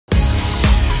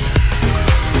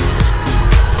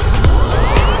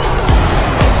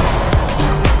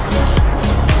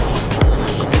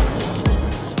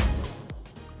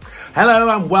Hello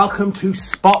and welcome to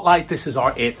Spotlight. This is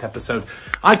our 8th episode.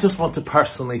 I just want to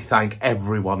personally thank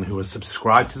everyone who has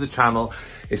subscribed to the channel,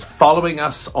 is following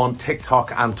us on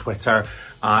TikTok and Twitter.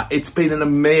 It's been an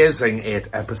amazing 8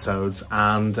 episodes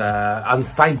and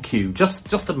thank you.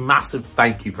 Just a massive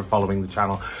thank you for following the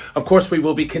channel. Of course, we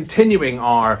will be continuing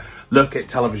our look at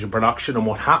television production and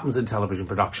what happens in television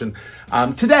production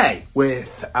today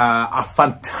with a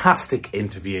fantastic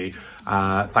interview.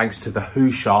 Thanks to the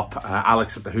Who Shop,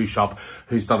 Alex at the Who Shop,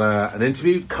 who's done an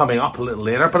interview coming up a little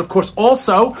later. But of course,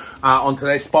 also on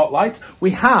today's Spotlight,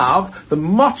 we have the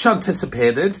much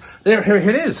anticipated, here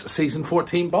it is, season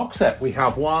 14 box set. We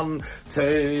have 1,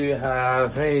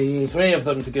 2, 3 of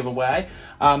them to give away.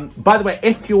 By the way,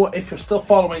 if you're still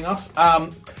following us,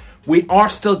 we are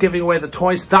still giving away the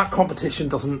toys. That competition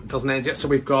doesn't end yet. So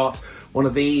we've got one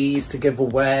of these to give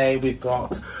away. We've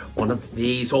got one of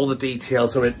these. All the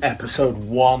details are in episode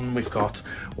 1. We've got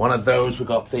one of those. We've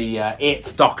got the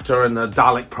 8th Doctor and the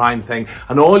Dalek Prime thing.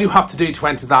 And all you have to do to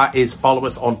enter that is follow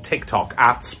us on TikTok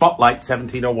at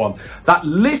Spotlight1701. That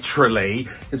literally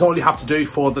is all you have to do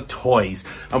for the toys.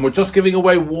 And we're just giving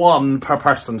away 1 per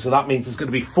person. So that means there's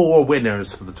going to be 4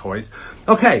 winners for the toys.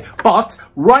 Okay, but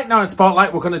right now in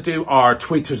Spotlight, we're going to do our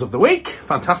tweeters of the week.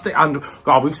 Fantastic. And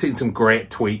God, we've seen some great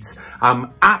tweets.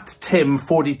 At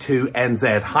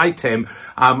Tim42NZ. Hi, Tim.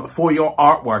 For your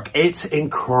artwork. It's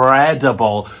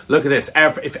incredible. Look at this.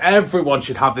 If everyone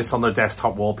should have this on their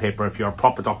desktop wallpaper, if you're a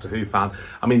proper Doctor Who fan,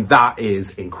 I mean, that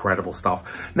is incredible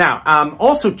stuff. Now,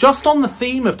 also, just on the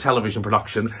theme of television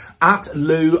production, at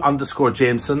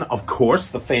Lou_Jameson, of course,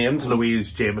 the famed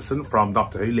Louise Jameson from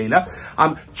Doctor Who, Leela.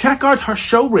 Check out her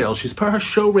show reel. She's put her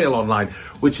show reel online,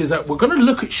 which is we're going to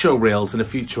look at show reels in a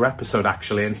future episode,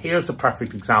 actually. And here's a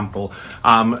perfect example.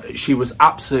 She was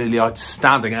absolutely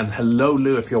outstanding. And hello,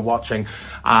 Lou, if you're watching.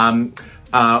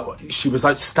 She was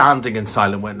outstanding in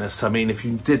Silent Witness. I mean, if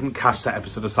you didn't catch that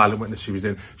episode of Silent Witness she was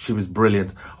in, she was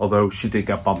brilliant, although she did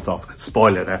get bumped off.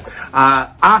 Spoiler there.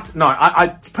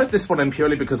 I put this one in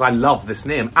purely because I love this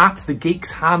name. At the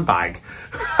Geek's Handbag.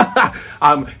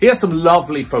 He has some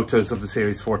lovely photos of the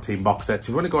Series 14 box set. If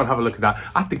you want to go and have a look at that.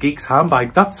 At the Geek's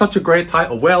Handbag. That's such a great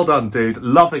title. Well done, dude.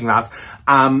 Loving that.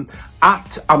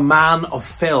 At A Man of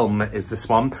Film is this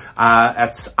one.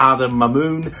 It's Adam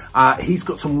Mamoon. He's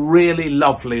got some really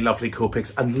lovely cool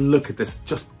pics. And look at this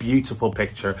just beautiful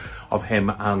picture of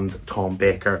him and Tom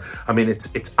Baker. I mean,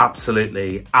 it's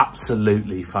absolutely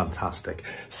fantastic.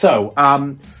 So,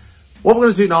 what we're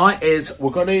going to do now is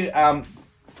we're going to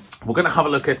have a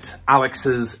look at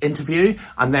Alex's interview.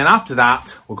 And then after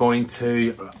that, we're going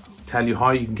to tell you how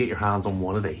you can get your hands on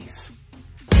one of these.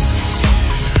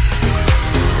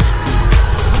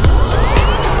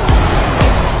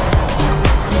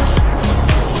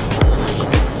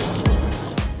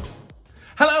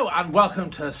 Hello and welcome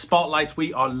to Spotlight.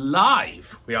 We are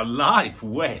live. We are live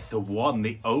with the one,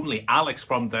 the only Alex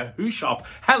from the Who Shop.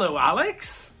 Hello,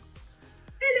 Alex.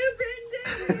 Hello,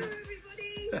 Brendan. Hello,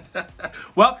 everybody.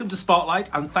 Welcome to Spotlight,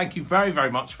 and thank you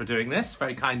very much for doing this.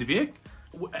 Very kind of you.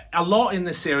 A lot in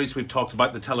this series we've talked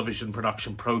about the television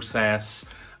production process,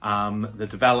 the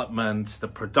development, the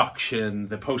production,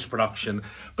 the post-production.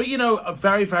 But, you know,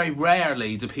 very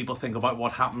rarely do people think about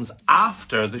what happens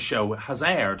after the show has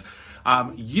aired.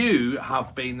 You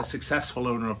have been the successful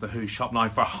owner of the Who Shop now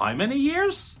for how many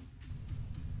years?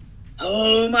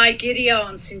 Oh my giddy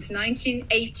aunt, since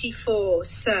 1984,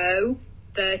 so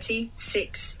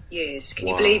 36 years. Can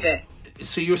you believe it?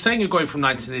 So you were saying you're going from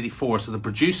 1984, so the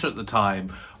producer at the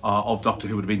time of Doctor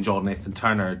Who would have been John Nathan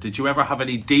Turner. Did you ever have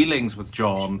any dealings with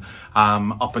John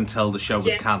up until the show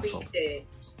was cancelled? We did.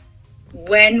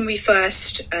 When we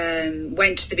first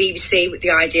went to the BBC with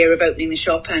the idea of opening the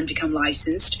shop and become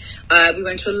licensed, we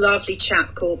went to a lovely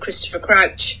chap called Christopher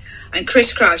Crouch. And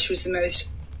Chris Crouch was the most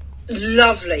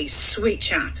lovely, sweet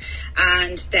chap.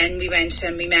 And then we went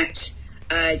and we met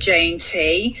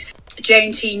J&T.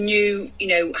 J&T knew, you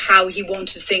know, how he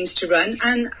wanted things to run.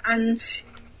 And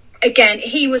again,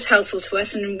 he was helpful to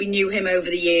us and we knew him over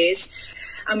the years.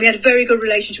 And we had a very good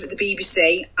relationship with the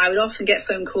BBC. I would often get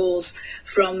phone calls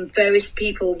from various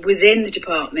people within the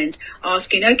departments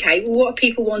asking, okay, well, what are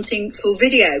people wanting for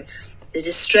video? There's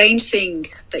a strange thing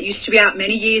that used to be out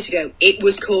many years ago. It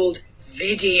was called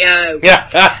video. Yeah.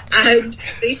 And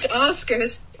they used to ask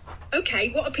us,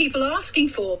 okay, what are people asking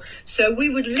for? So we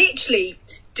would literally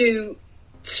do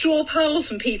straw polls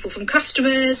from people, from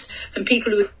customers, from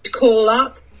people who would call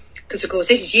up, because, of course,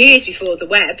 this is years before the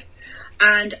web,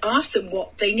 and ask them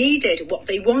what they needed, what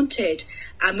they wanted.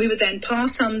 And we would then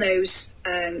pass on those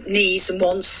needs and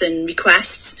wants and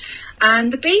requests.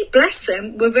 And the Bee, bless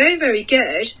them, were very, very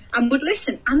good and would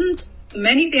listen. And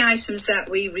many of the items that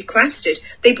we requested,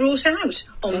 they brought out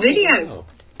on video. Wow.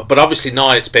 But obviously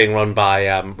now it's being run by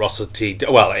Russell T.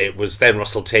 Well, it was then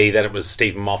Russell T, then it was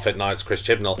Stephen Moffat, now it's Chris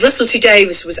Chibnall. Russell T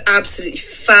Davies was absolutely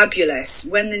fabulous.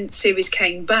 When the series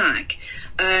came back,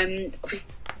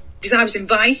 because I was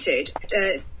invited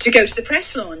to go to the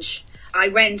press launch, I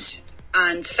went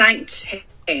and thanked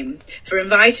him for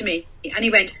inviting me, and he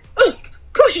went, "Oh,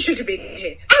 of course you should have been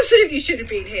here. Absolutely you should have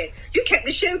been here. You kept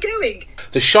the show going."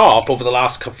 The shop over the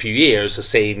last few years has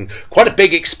seen quite a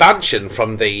big expansion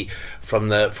from the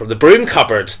broom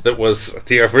cupboard that was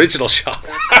the original shop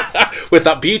with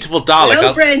that beautiful Dalek.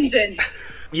 Hello, Brendan.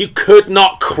 You could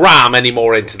not cram any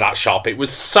more into that shop. It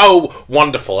was so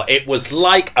wonderful. It was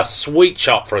like a sweet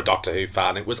shop for a Doctor Who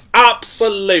fan. It was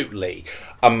absolutely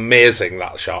amazing,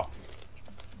 that shop.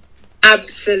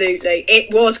 Absolutely.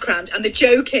 It was crammed. And the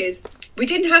joke is, we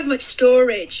didn't have much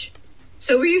storage.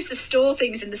 So we used to store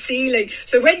things in the ceiling.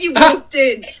 So when you walked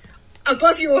in,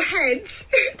 above your heads,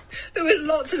 there was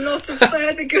lots and lots of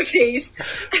further goodies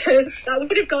that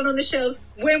would have gone on the shelves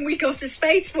when we got a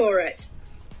space for it.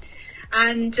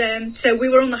 And so we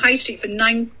were on the high street for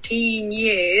 19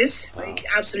 years. Wow.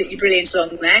 Absolutely brilliant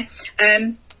along there.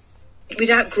 We'd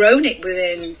outgrown it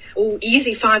within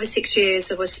easily 5 or 6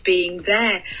 years of us being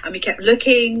there. And we kept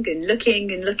looking and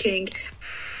looking and looking.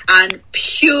 And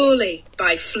purely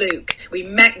by fluke, we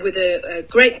met with a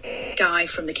great guy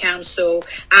from the council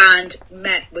and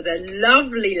met with a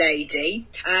lovely lady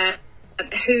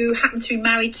who happened to be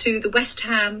married to the West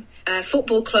Ham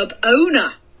Football Club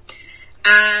owner.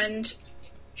 And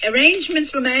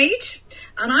arrangements were made,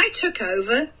 and I took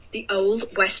over the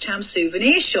old West Ham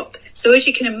souvenir shop. So as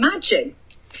you can imagine,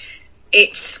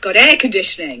 it's got air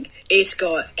conditioning, it's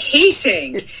got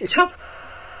heating, top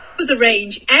of the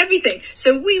range, everything.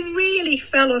 So we really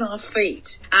fell on our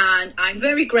feet, and I'm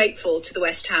very grateful to the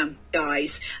West Ham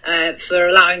guys for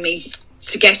allowing me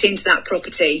to get into that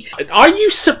property. Are you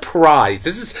surprised?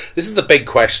 This is the big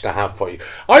question I have for you.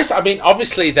 I mean,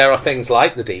 obviously there are things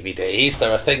like the DVDs, there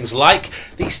are things like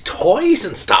these toys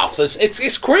and stuff.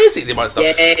 It's crazy the amount of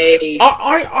stuff. Yay.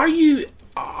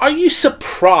 Are you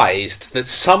surprised that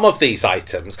some of these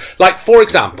items, like for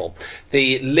example,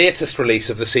 the latest release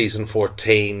of the season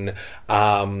 14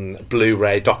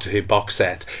 Blu-ray Doctor Who box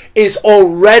set is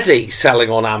already selling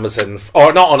on Amazon,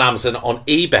 or not on Amazon, on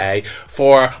eBay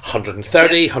for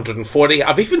 130, 140.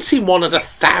 I've even seen one at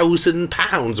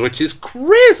 £1,000, which is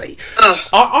crazy. Oh.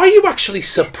 Are you actually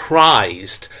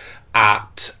surprised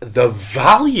at the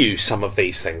value some of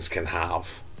these things can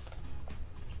have?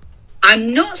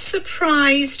 I'm not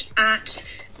surprised at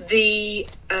the...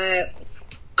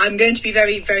 I'm going to be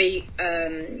very, very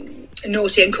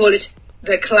naughty and call it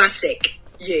the classic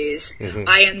years. Mm-hmm.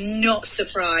 I am not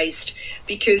surprised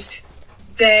because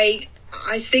I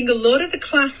think a lot of the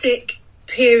classic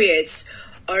periods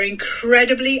are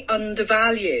incredibly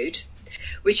undervalued,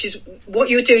 which is what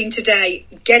you're doing today,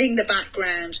 getting the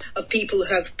background of people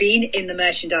who have been in the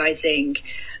merchandising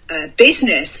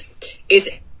business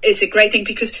is a great thing,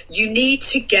 because you need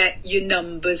to get your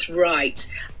numbers right.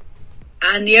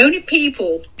 And the only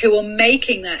people who are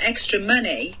making that extra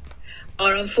money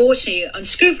are unfortunately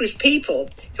unscrupulous people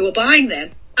who are buying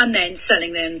them and then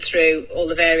selling them through all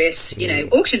the various,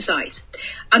 auction sites.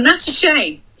 And that's a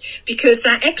shame, because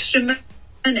that extra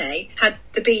money, had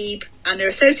the Beeb and their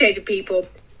associated people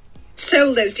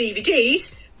sold those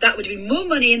DVDs, that would be more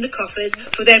money in the coffers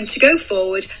for them to go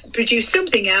forward, produce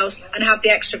something else, and have the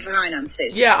extra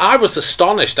finances. Yeah, I was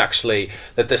astonished, actually,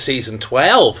 that the season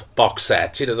 12 box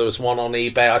set, there was one on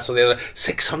eBay, I saw the other,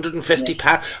 £650.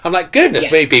 Yeah. I'm like,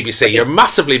 goodness me, BBC, you're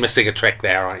massively missing a trick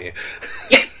there, aren't you?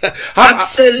 Yeah,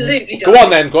 absolutely. Go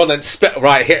on then.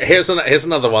 Right, here's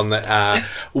another one. That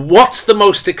what's the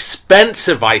most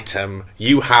expensive item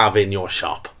you have in your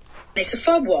shop? It's a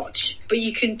fob watch, but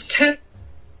you can turn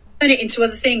it into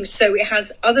other things, so it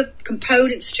has other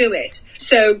components to it.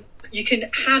 So you could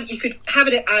have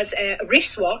it as a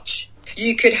wristwatch,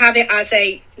 you could have it as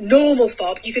a normal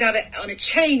fob, you could have it on a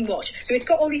chain watch. So it's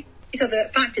got all these other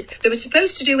factors. They were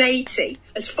supposed to do 80.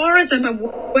 As far as I'm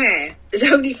aware,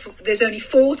 there's only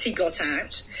 40 got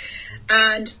out,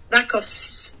 and that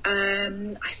costs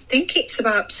I think it's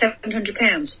about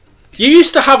 £700. You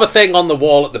used to have a thing on the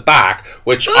wall at the back,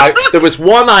 which there was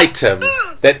one item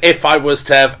that if I was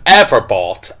to have ever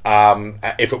bought,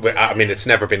 it's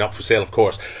never been up for sale, of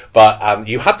course, but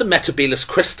you had the Metebelis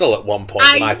crystal at one point,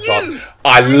 and I thought,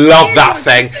 I love that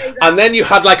thing. And then you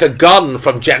had like a gun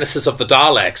from Genesis of the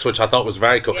Daleks, which I thought was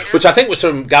very cool, which I think was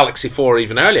from Galaxy 4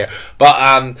 even earlier. But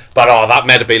that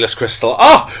Metebelis crystal,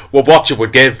 what you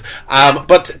would give.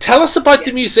 But tell us about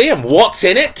the museum. What's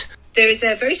in it? There is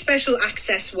a very special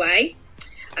access way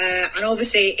and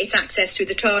obviously it's access to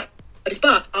the TARDIS,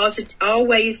 but ours are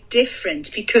ways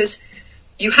different because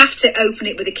you have to open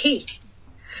it with a key.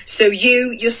 So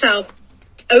you yourself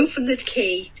open the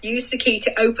key, use the key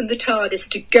to open the TARDIS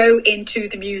to go into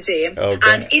the museum. Okay.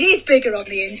 And it is bigger on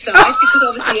the inside because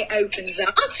obviously it opens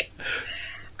up.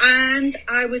 And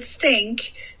I would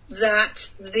think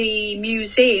that the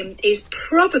museum is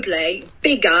probably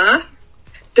bigger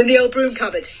than the old broom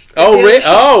cupboard. Oh, really?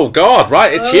 Oh, God,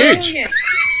 right, it's huge. Yes,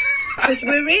 because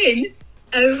we're in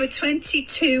over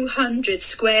 2,200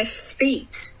 square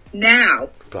feet now.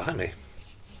 Blimey.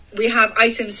 We have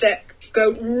items that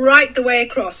go right the way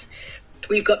across.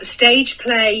 We've got the stage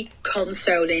play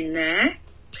console in there.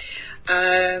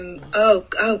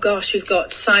 Oh gosh, we've got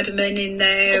Cybermen in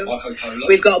there.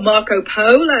 We've got Marco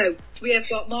Polo. We have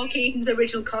got Mark Eaton's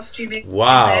original costume in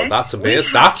Wow, there. that's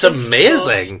amazing. That's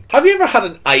amazing. Have you ever had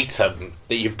an item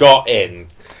that you've got in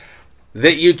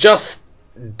that you just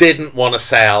didn't want to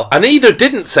sell, and either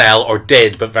didn't sell or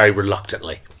did, but very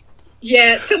reluctantly?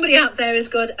 Yeah, somebody out there has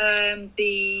got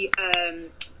the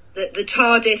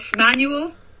TARDIS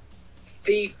manual,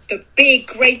 the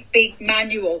great big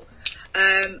manual,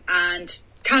 and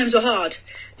times were hard,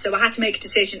 so I had to make a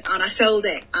decision, and I sold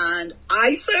it, and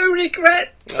I so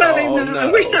regret selling that. No.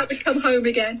 I wish that would come home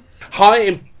again. How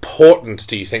important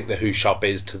do you think the Who Shop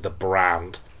is to the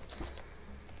brand?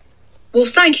 Well,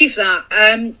 thank you for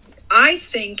that. I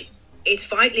think it's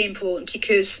vitally important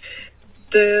because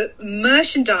the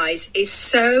merchandise is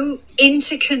so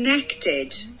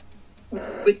interconnected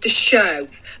with the show.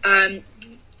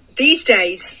 These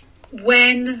days,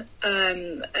 when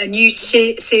a new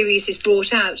series is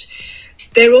brought out,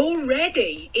 they're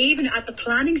already, even at the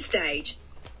planning stage,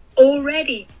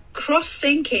 already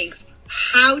cross-thinking,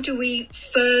 how do we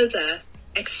further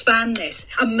expand this?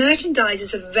 And merchandise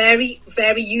is a very,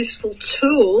 very useful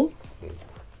tool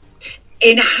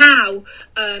in how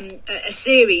a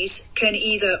series can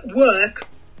either work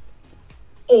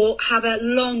or have a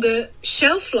longer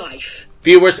shelf life.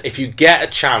 Viewers, if you get a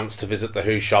chance to visit the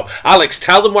Who Shop, Alex,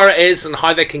 tell them where it is and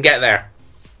how they can get there.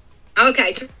 Okay,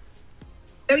 it's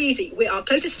very easy. Our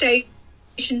closest station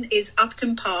is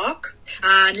Upton Park,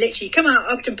 and literally you come out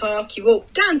of Upton Park, you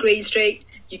walk down Green Street,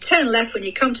 you turn left when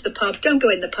you come to the pub. Don't go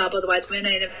in the pub, otherwise we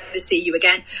may never see you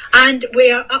again. And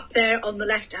we are up there on the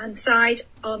left-hand side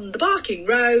on the Barking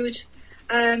Road.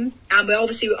 And we're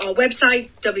obviously our website,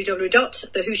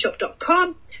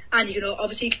 www.thewhoshop.com. And you can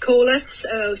obviously call us,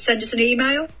 send us an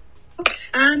email.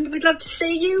 And we'd love to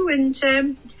see you. And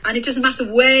it doesn't matter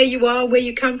where you are, where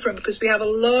you come from, because we have a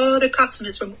lot of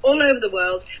customers from all over the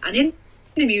world. And in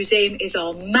the museum is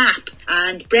our map.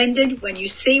 And Brendan, when you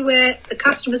see where the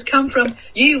customers come from,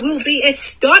 you will be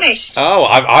astonished. Oh,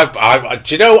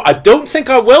 do you know, I don't think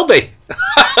I will be.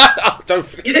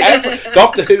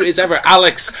 Doctor Who is ever.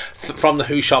 Alex from the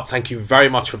Who Shop, thank you very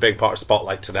much for being part of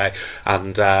Spotlight today.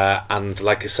 And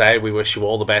like I say, we wish you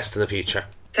all the best in the future.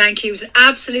 Thank you. It was an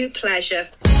absolute pleasure.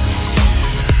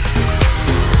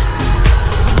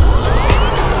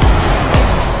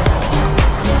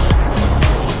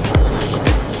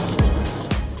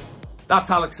 That's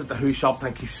Alex at the Who Shop.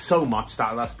 Thank you so much.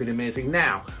 That's been amazing.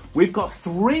 Now, we've got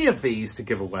 3 of these to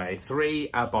give away, 3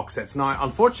 box sets. Now,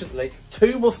 unfortunately,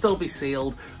 2 will still be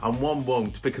sealed and 1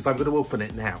 won't, because I'm going to open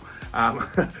it now.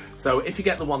 So if you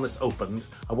get the one that's opened,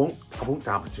 I won't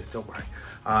damage it, don't worry.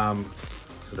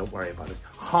 So don't worry about it.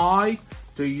 How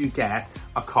do you get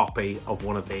a copy of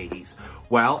one of these?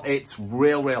 Well, it's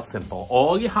real simple.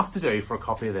 All you have to do for a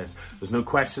copy of this, there's no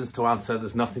questions to answer,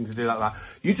 there's nothing to do like that.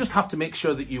 You just have to make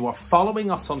sure that you are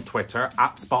following us on Twitter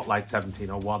at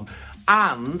Spotlight1701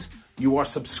 and you are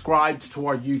subscribed to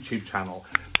our YouTube channel.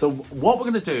 So what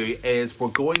we're going to do is we're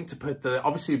going to put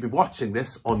obviously you'll be watching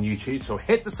this on YouTube, so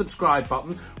hit the subscribe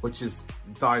button, which is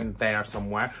down there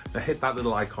somewhere. Now hit that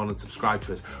little icon and subscribe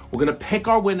to us. We're going to pick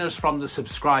our winners from the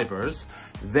subscribers.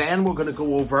 Then we're going to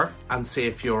go over and see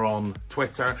if you're on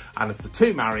Twitter, and if the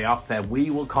 2 marry up, then we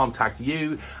will contact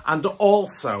you, and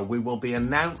also we will be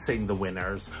announcing the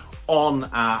winners on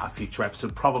a future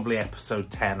episode, probably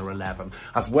episode 10 or 11,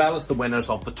 as well as the winners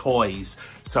of the toys.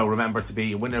 So remember, to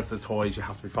be a winner of the toys, you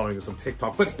have to be following us on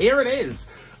TikTok. But here it is.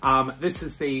 This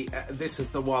is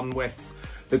the one with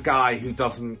the guy who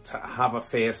doesn't have a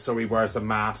face, so he wears a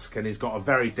mask, and he's got a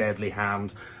very deadly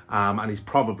hand. And he's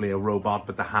probably a robot,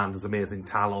 but the hand has amazing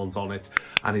talons on it,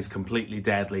 and he's completely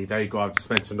deadly. There you go, I've just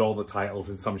mentioned all the titles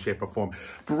in some shape or form.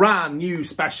 Brand new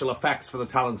special effects for the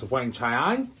talents of Wang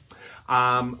Chiang.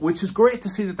 which is great to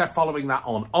see that they're following that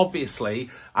on. Obviously,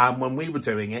 when we were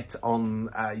doing it on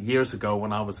years ago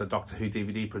when I was a Doctor Who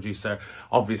DVD producer,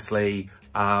 obviously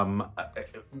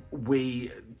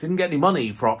we didn't get any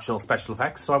money for optional special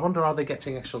effects. So I wonder, are they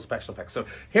getting actual special effects? So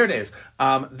here it is.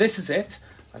 This is it.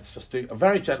 Let's just do a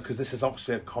very gentle, because this is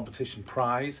obviously a competition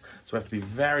prize. So we have to be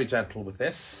very gentle with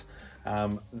this.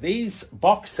 These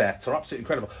box sets are absolutely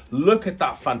incredible. Look at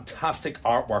that fantastic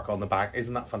artwork on the back.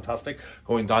 Isn't that fantastic?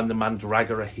 Going down the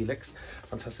Mandragora helix.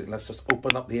 Fantastic. Let's just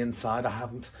open up the inside. I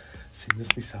haven't seen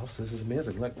this myself, so this is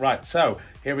amazing. Look, right, so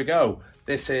here we go.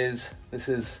 This is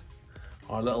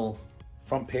our little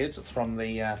front page. It's from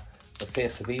the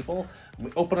Face of Evil. And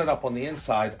we open it up on the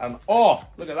inside, and oh,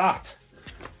 look at that.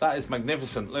 That is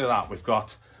magnificent. Look at that. We've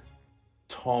got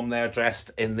Tom there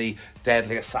dressed in the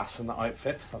Deadly Assassin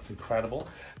outfit. That's incredible.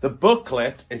 The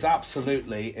booklet is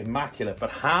absolutely immaculate, but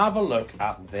have a look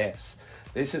at this.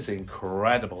 This is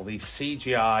incredible. These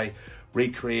CGI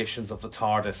recreations of the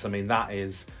TARDIS. I mean, that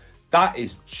is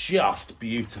just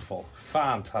beautiful.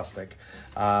 Fantastic.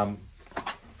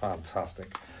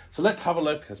 Fantastic. So let's have a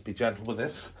look. Let's be gentle with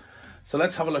this. So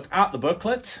let's have a look at the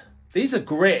booklet. These are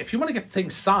great. If you want to get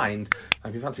things signed,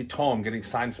 if you fancy Tom getting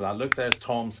signed for that, look, there's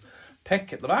Tom's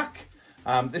pick at the back.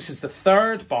 This is the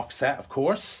third box set, of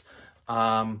course,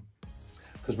 because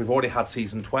we've already had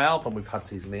season 12 and we've had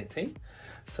season 18.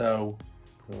 So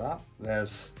that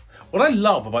there's what I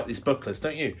love about these booklets,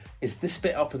 don't you, is this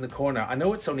bit up in the corner. I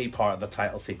know it's only part of the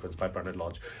title sequence by Bernard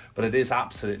Lodge, but it is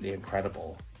absolutely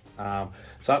incredible. So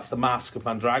that's the Mask of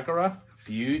Mandragora.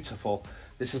 Beautiful.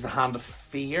 This is the Hand of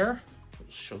Fear.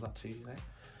 I'll show that to you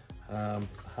there.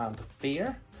 Hand of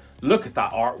Fear. Look at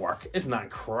that artwork. Isn't that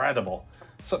incredible?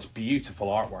 Such beautiful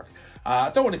artwork. I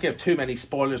don't want to give too many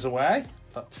spoilers away,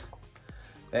 but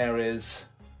there is,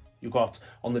 you've got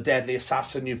on the Deadly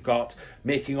Assassin, you've got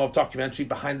making of documentary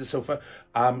Behind the Sofa.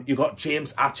 You've got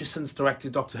James Atchison's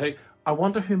directed Doctor Who. I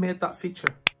wonder who made that feature.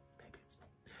 Maybe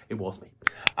it was me.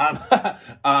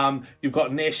 You've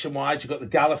got Nationwide, you've got the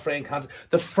Gallifrey Encounter,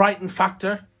 The Frighten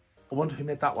Factor. I wonder who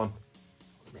made that one.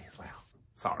 It was me as well.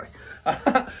 Sorry.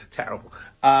 Terrible.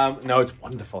 No, it's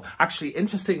wonderful. Actually,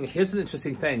 interesting. Here's an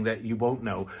interesting thing that you won't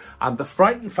know. The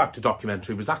Frighten Factor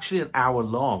documentary was actually an hour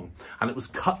long, and it was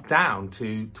cut down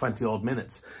to 20 odd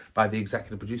minutes by the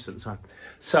executive producer at the time.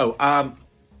 So,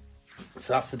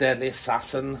 so that's the Deadly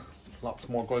Assassin. Lots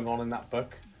more going on in that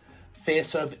book.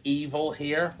 Face of Evil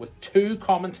here with 2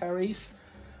 commentaries.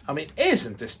 I mean,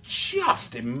 isn't this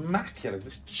just immaculate?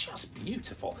 It's just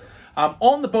beautiful.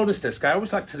 On the bonus disc, I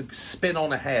always like to spin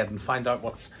on ahead and find out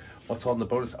what's on the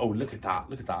bonus. Oh, look at that!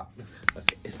 Look at that!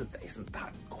 Look, isn't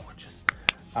that gorgeous?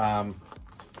 So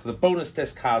the bonus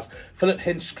disc has Philip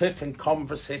Hinchcliffe in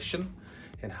conversation.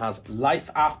 It has Life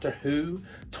After Who,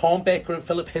 Tom Baker and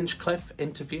Philip Hinchcliffe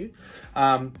interview,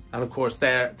 and of course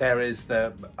there is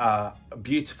the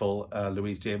beautiful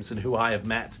Louise Jameson, who I have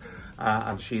met.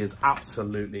 And she is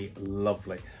absolutely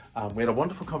lovely. We had a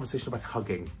wonderful conversation about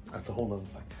hugging. That's a whole other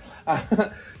thing.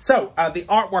 So the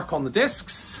artwork on the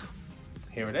discs,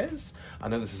 here it is. I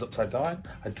know this is upside down.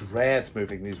 I dread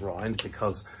moving these around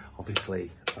because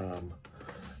obviously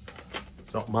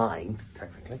it's not mine,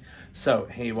 technically. So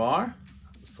here you are.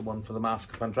 It's the one for the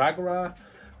Mask of Mandragora.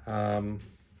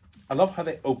 I love how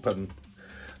they open.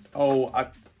 Oh,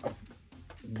 I've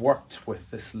worked with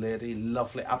this lady,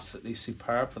 lovely, absolutely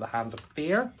superb, for the Hand of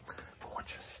Fear,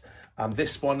 gorgeous.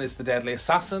 This one is the Deadly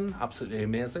Assassin, absolutely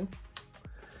amazing.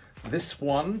 This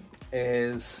one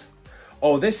is,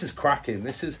 oh, this is cracking.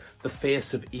 This is the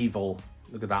Face of Evil.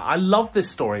 Look at that. I love this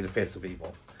story, the Face of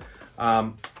Evil.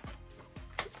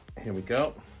 Here we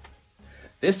go.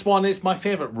 This one is my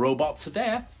favourite, Robots of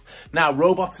Death. Now,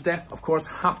 Robots of Death, of course,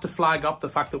 have to flag up the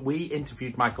fact that we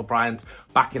interviewed Michael Bryant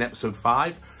back in episode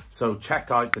 5. So check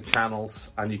out the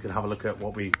channels and you can have a look at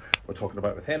what we were talking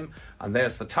about with him. And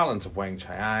there's the talent of Weng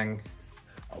Chiang.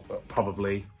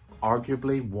 Probably,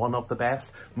 arguably, one of the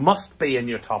best. Must be in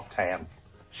your top 10.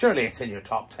 Surely it's in your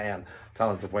top 10,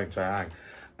 talent of Weng Chiang.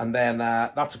 And then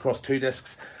that's across 2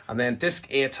 discs. And then disc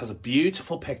 8 has a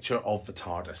beautiful picture of the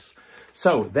TARDIS.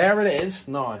 So there it is.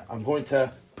 Now I'm going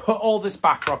to put all this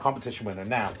back for our competition winner.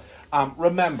 Now,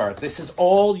 remember, this is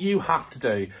all you have to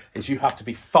do, is you have to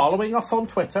be following us on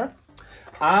Twitter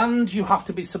and you have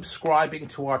to be subscribing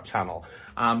to our channel.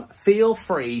 Feel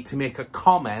free to make a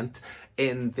comment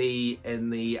on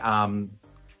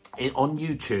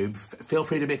YouTube. Feel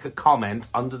free to make a comment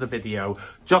under the video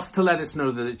just to let us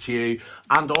know that it's you,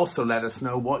 and also let us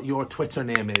know what your Twitter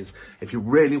name is if you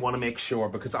really want to make sure,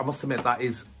 because I must admit that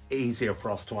is easier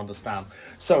for us to understand.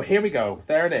 So here we go.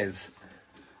 There it is.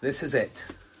 This is it.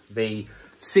 The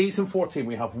season 14.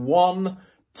 We have 1,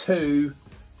 2,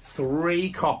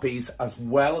 3 copies, as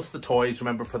well as the toys.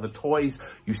 Remember, for the toys,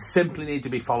 you simply need to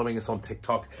be following us on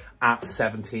TikTok at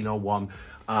 1701.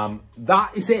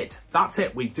 That is it. That's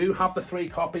it. We do have the 3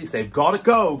 copies. They've got to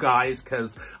go, guys,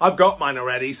 because I've got mine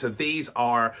already. So these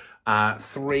are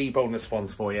 3 bonus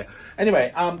ones for you.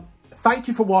 Anyway, thank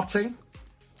you for watching.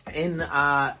 In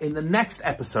the next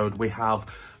episode, we have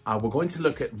we're going to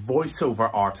look at voiceover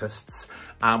artists,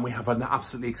 and we have an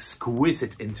absolutely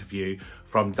exquisite interview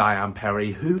from Diane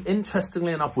Perry, who,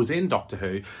 interestingly enough, was in Doctor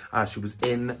Who. She was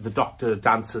in The Doctor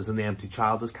Dances and the Empty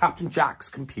Child as Captain Jack's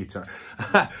computer.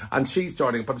 And she's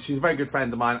joining, but she's a very good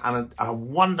friend of mine and a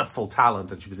wonderful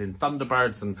talent. And she was in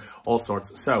Thunderbirds and all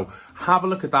sorts. So have a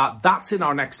look at that. That's in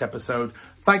our next episode.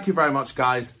 Thank you very much,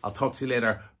 guys. I'll talk to you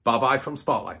later. Bye-bye from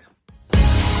Spotlight.